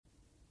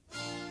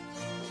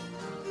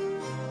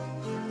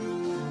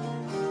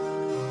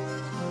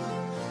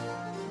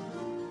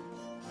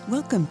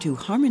Welcome to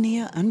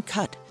Harmonia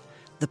Uncut,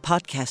 the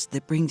podcast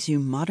that brings you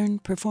modern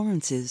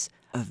performances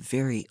of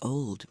very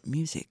old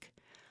music.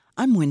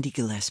 I'm Wendy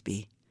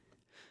Gillespie.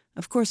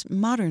 Of course,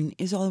 modern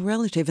is all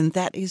relative, and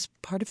that is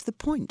part of the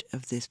point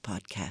of this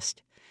podcast.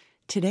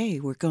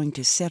 Today, we're going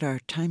to set our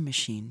time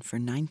machine for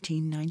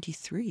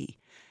 1993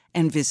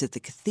 and visit the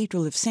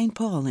Cathedral of St.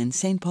 Paul in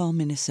St. Paul,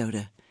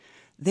 Minnesota.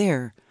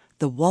 There,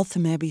 the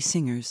Waltham Abbey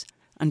Singers,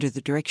 under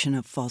the direction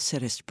of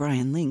falsettist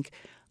Brian Link,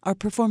 are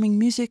performing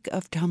music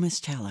of Thomas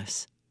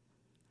Tallis.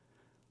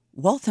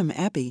 Waltham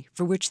Abbey,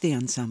 for which the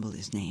ensemble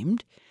is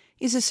named,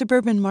 is a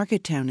suburban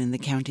market town in the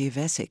county of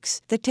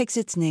Essex that takes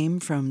its name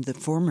from the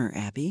former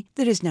abbey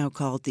that is now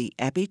called the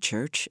Abbey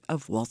Church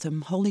of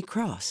Waltham Holy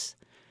Cross.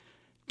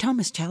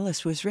 Thomas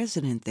Tallis was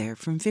resident there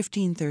from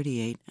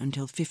 1538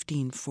 until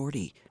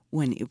 1540,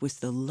 when it was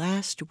the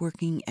last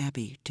working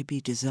abbey to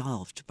be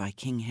dissolved by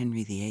King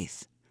Henry VIII.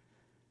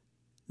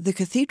 The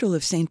Cathedral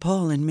of St.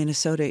 Paul in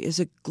Minnesota is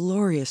a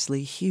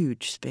gloriously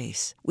huge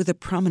space with a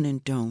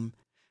prominent dome,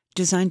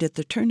 designed at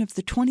the turn of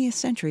the 20th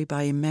century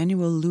by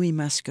Emmanuel Louis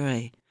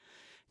Masqueret.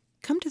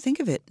 Come to think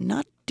of it,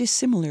 not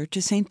dissimilar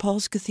to St.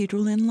 Paul's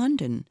Cathedral in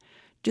London,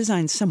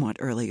 designed somewhat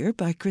earlier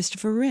by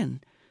Christopher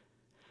Wren.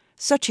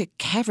 Such a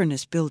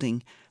cavernous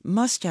building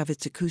must have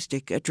its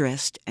acoustic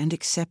addressed and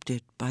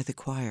accepted by the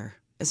choir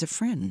as a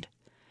friend.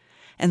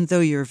 And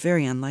though you're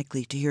very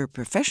unlikely to hear a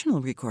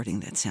professional recording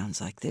that sounds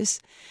like this,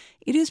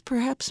 it is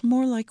perhaps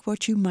more like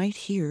what you might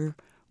hear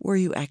were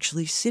you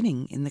actually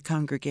sitting in the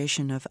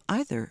congregation of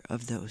either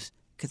of those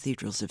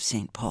cathedrals of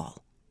St.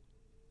 Paul.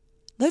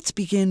 Let's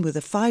begin with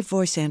a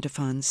 5-voice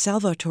antiphon,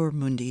 Salvator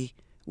Mundi,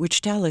 which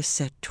Tallis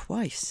set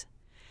twice.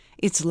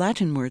 Its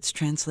Latin words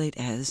translate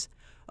as,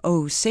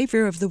 O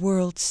Saviour of the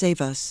world, save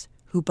us,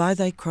 who by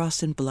thy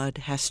cross and blood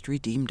hast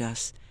redeemed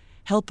us.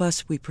 Help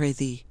us, we pray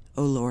thee,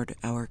 O Lord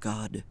our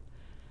God.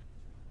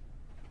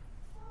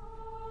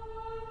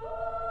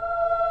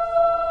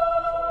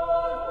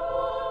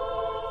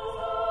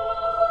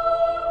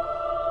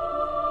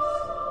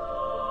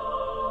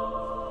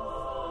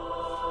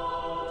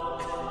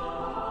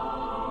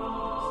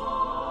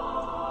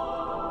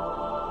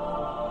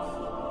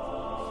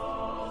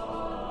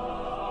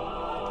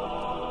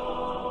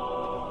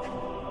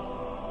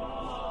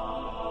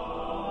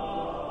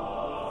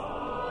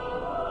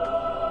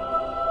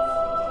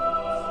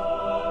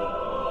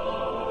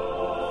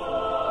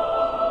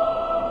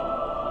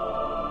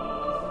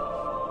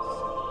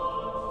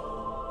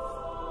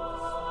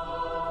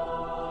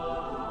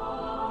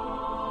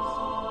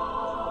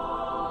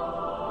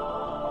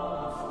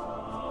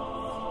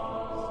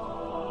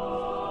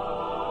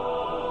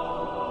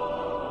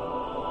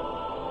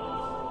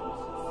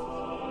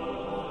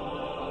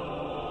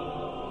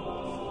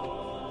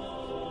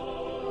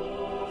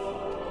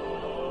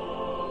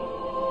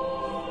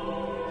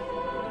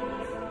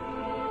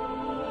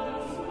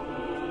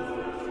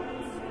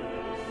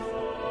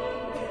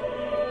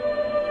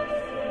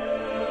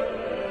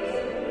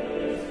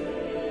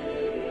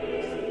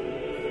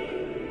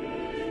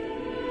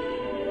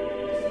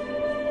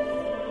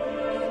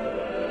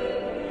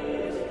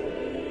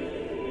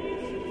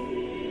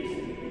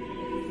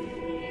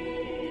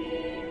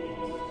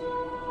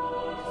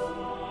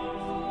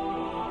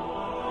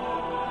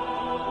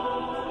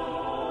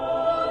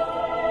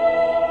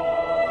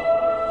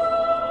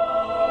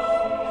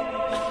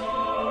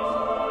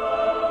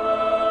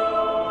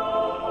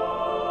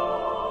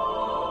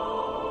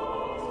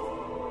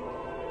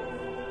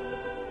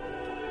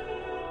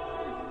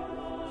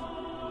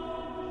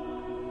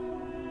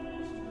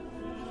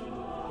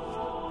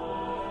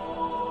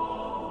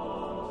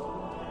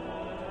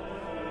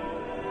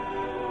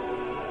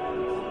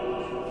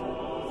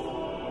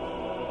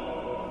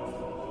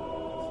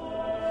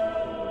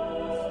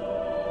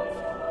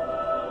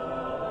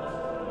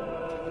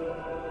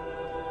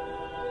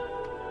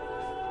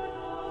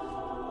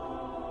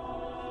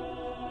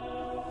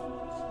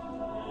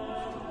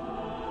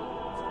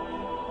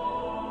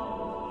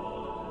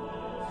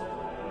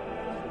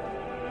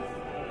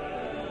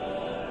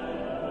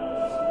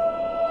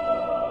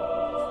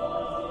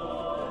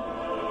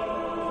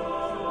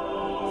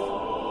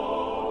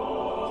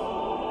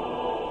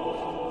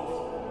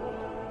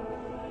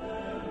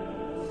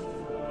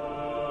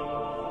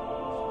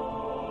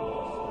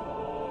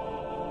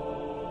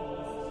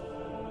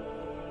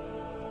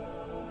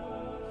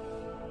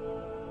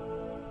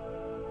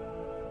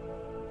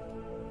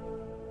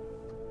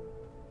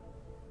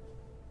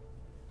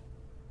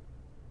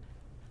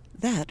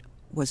 That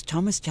was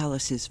Thomas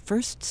Tallis's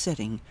first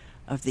setting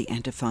of the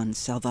antiphon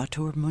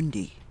Salvator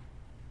Mundi.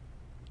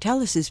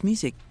 Tallis's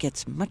music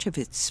gets much of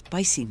its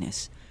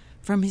spiciness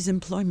from his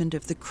employment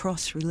of the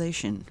cross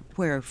relation,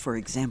 where, for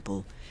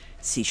example,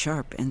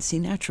 C-sharp and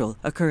C-natural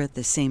occur at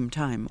the same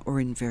time or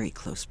in very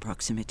close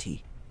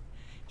proximity.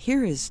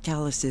 Here is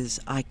Tallis's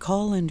I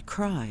Call and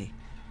Cry,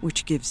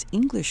 which gives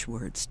English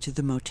words to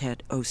the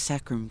motet O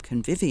Sacrum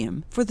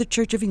Convivium for the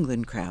Church of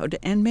England crowd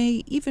and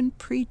may even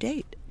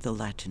predate the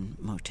Latin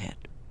motet.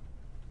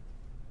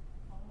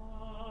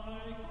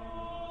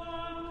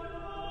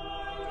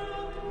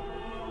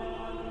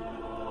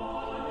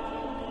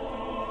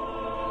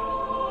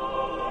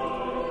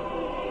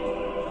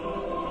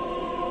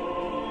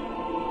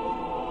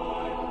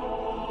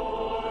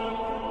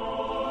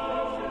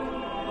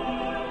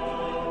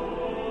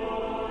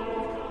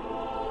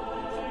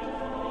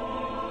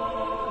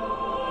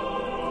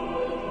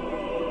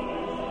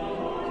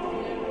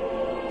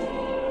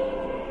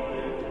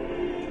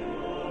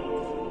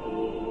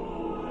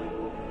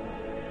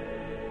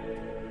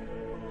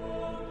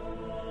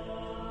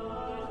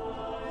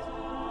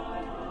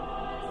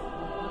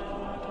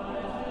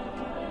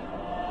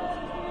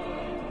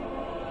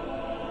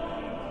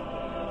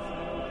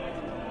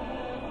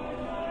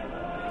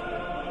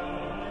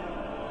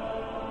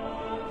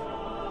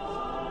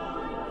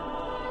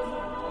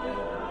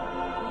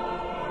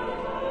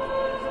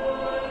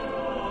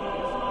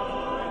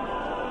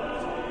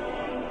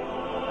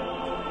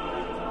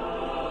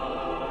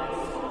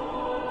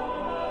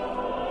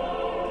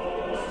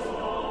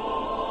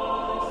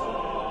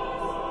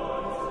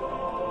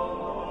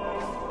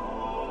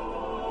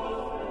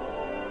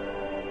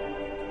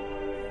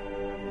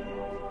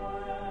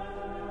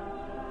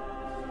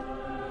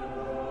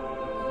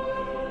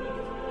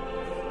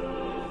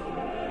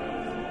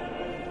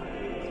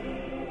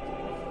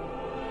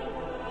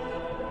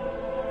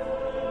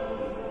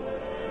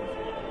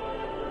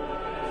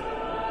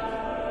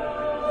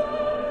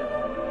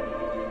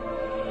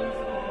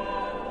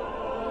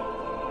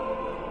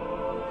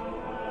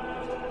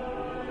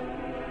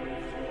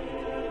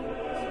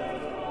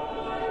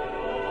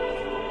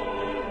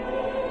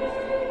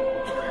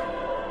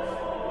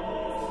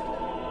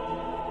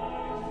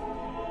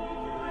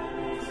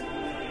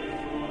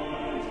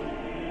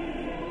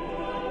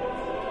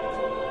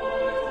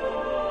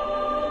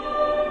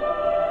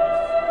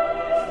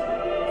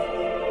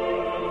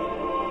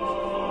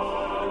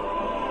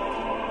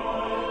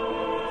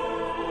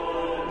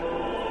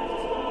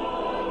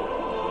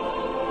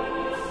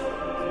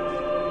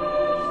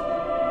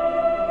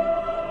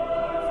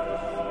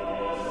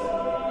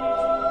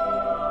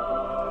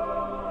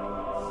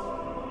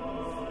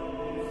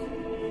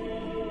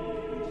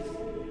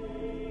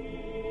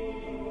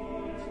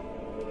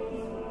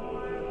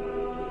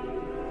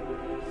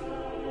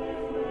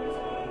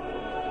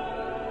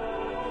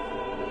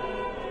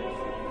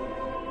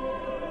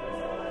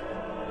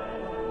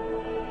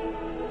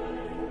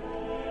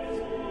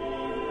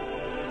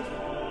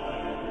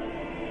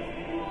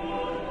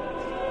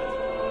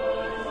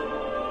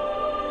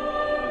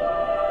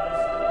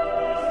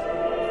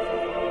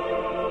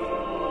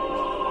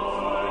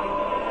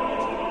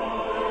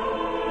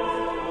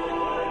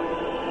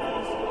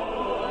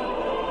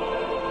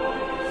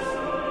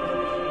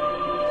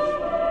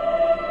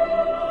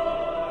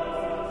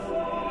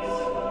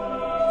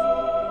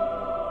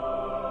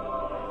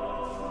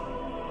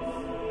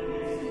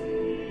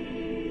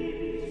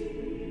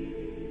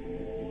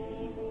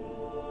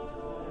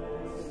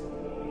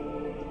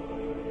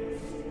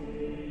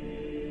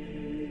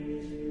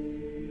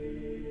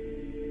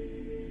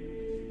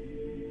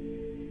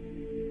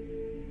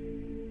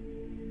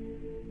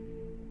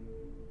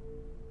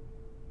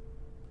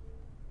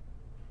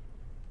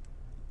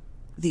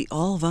 The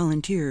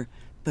all-volunteer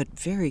but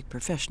very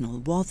professional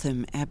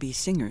Waltham Abbey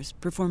Singers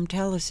performed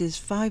Talas's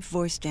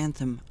five-voiced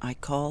anthem, I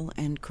Call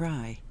and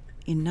Cry,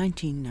 in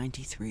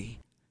 1993.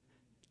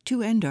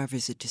 To end our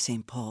visit to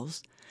St.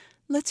 Paul's,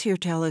 let's hear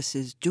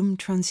Talas's Dum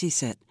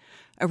Transiset,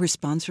 a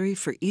responsory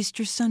for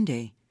Easter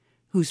Sunday,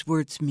 whose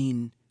words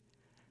mean,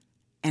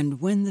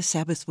 "And when the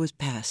Sabbath was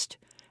past,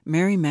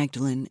 Mary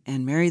Magdalene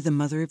and Mary the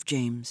mother of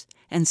James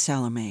and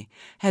Salome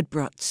had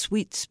brought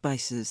sweet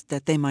spices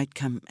that they might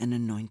come and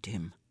anoint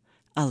him.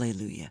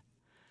 Alleluia.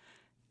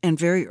 And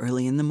very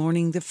early in the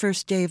morning, the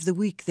first day of the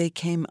week, they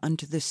came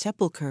unto the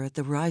sepulchre at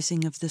the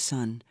rising of the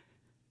sun."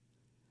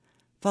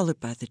 Followed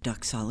by the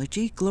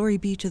doxology, "Glory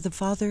be to the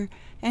Father,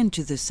 and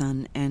to the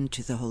Son, and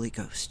to the Holy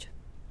Ghost."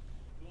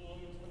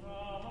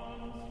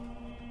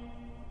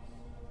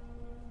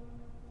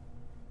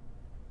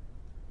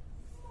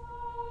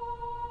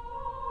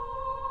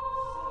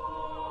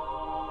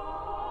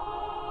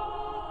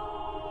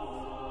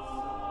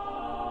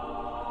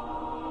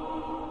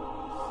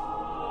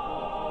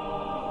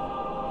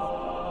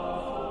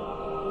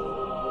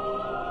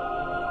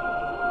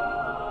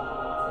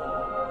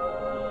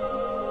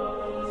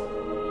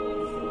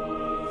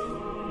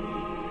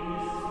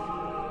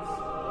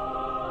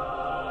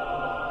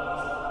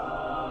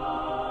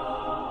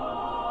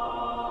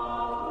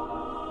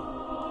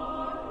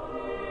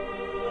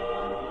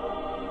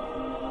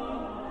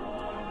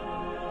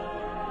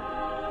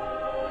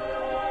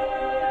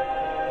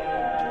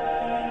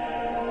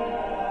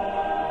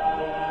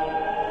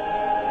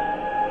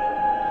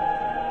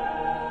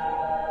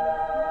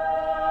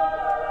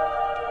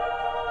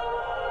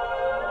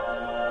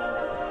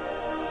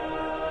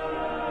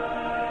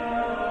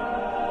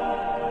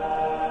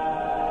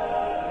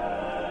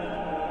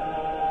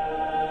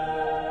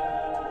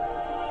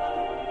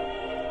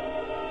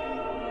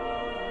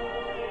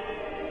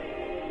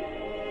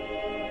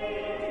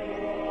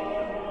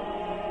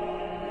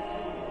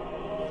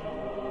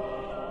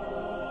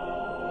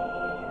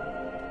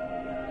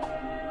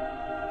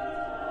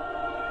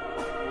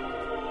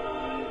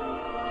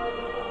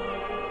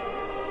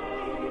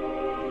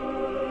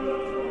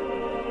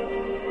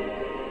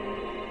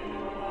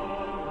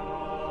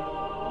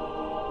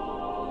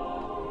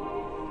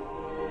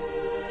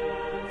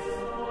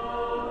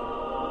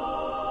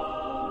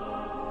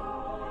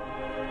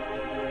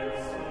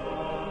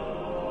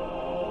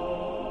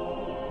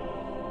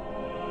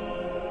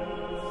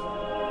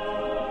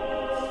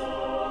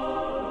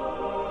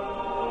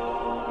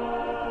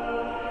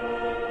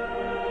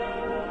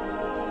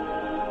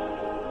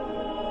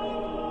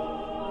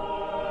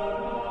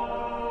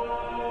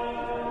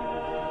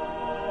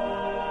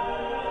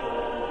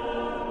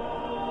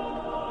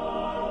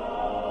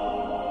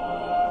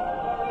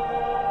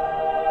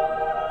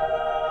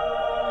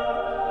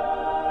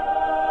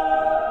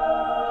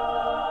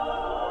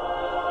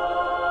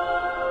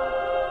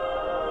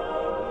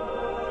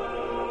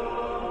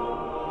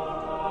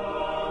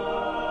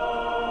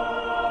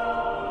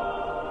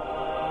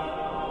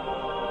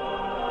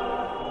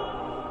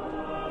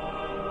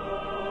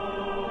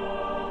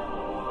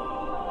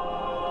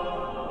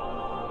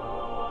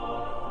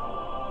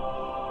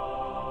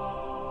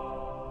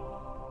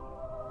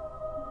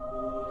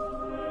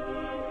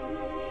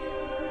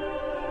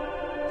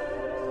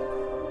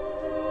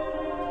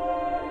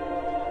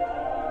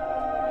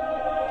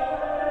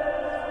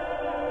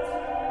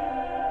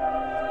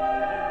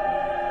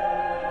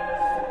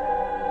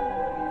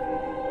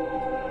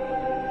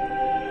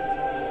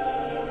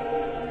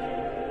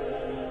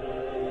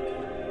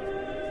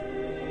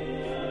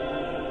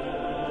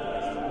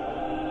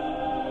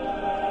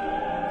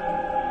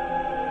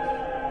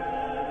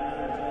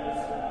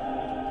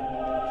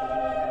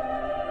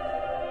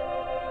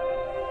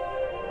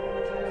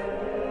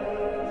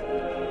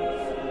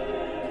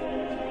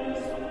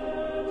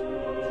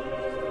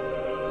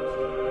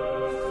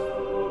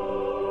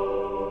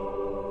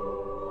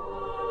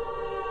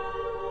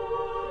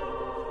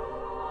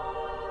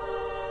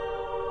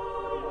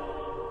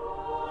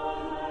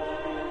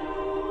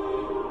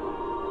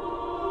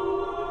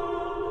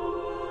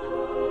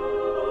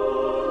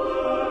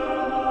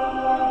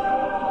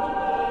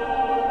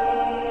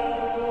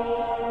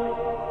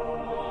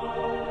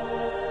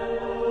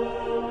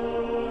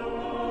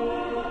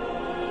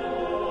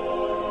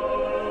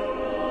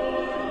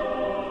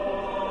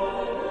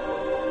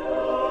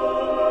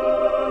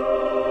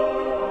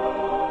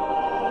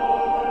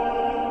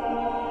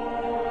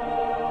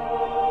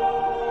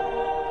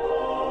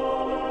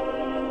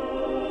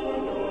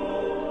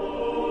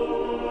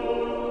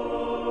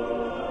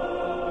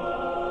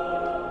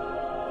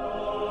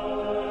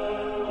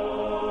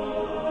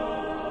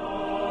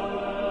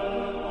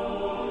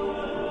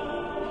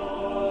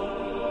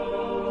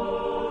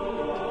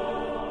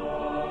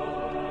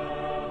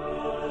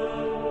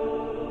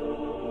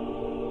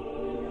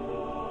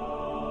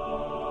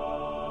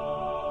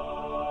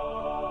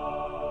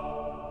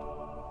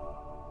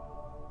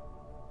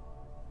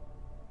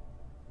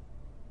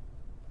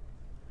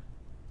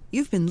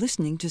 You've been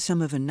listening to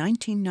some of a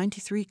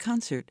 1993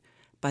 concert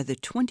by the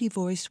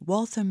 20-voice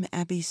Waltham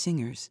Abbey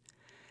Singers.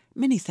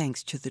 Many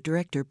thanks to the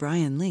director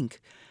Brian Link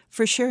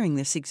for sharing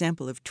this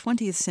example of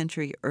 20th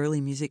century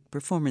early music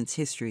performance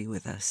history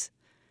with us.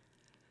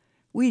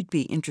 We'd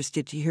be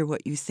interested to hear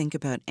what you think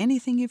about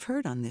anything you've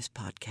heard on this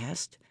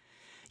podcast.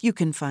 You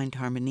can find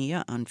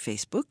Harmonia on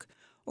Facebook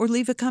or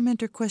leave a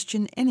comment or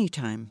question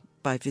anytime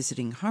by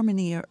visiting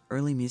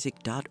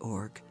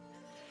harmoniaearlymusic.org.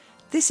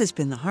 This has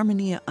been the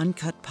Harmonia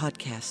Uncut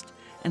podcast,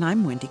 and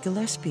I'm Wendy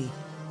Gillespie.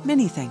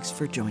 Many thanks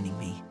for joining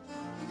me.